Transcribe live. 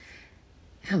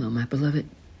Hello, my beloved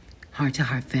Heart to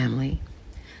Heart family.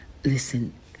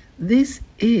 Listen, this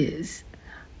is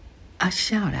a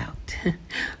shout out.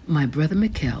 My brother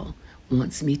Mikkel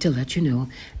wants me to let you know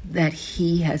that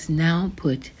he has now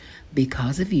put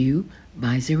Because of You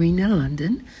by Zarina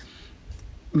London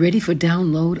ready for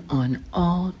download on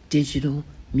all digital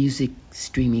music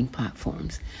streaming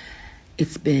platforms.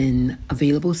 It's been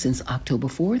available since October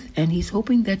 4th, and he's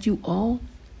hoping that you all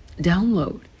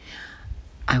download.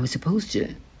 I was supposed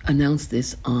to announce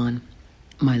this on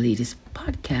my latest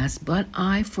podcast, but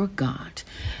I forgot.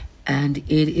 And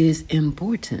it is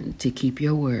important to keep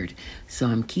your word. So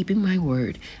I'm keeping my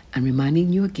word and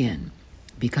reminding you again,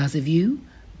 Because of You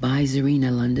by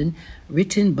Zarina London,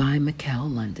 written by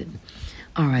Mikkel London.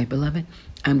 All right, beloved,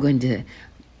 I'm going to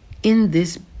end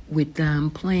this with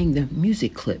playing the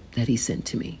music clip that he sent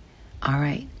to me. All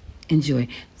right, enjoy.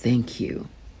 Thank you.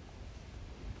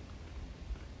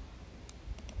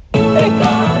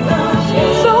 Because of you,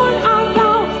 so I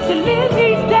long to live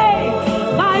each day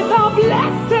by the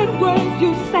blessed words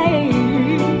you say.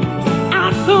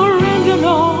 I surrender,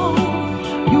 Lord.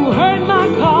 You heard my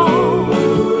call,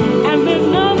 and there's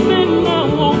nothing I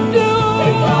won't do.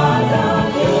 Because of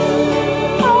you,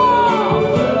 oh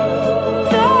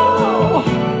no,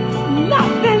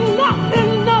 nothing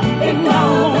I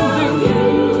won't do.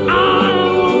 I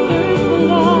won't do,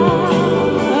 Lord.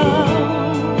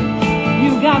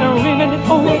 You got a remedy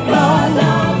for me,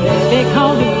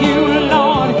 because of you,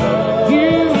 Lord. You,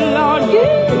 Lord, you,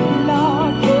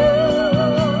 Lord, you,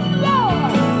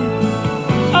 Lord.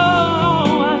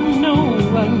 Oh, I know.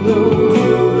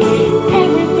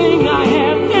 Everything I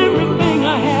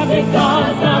have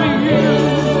because of you.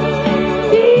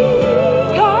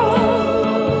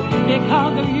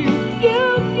 Because of you.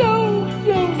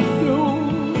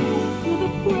 You're the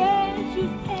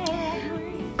precious air.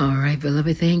 All right,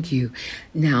 beloved, thank you.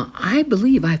 Now, I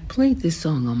believe I've played this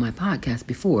song on my podcast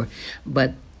before,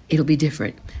 but it'll be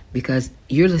different because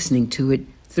you're listening to it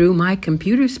through my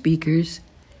computer speakers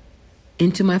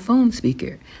into my phone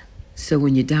speaker. So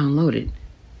when you download it,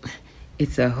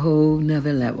 it's a whole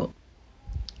nother level.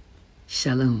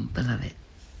 Shalom, beloved.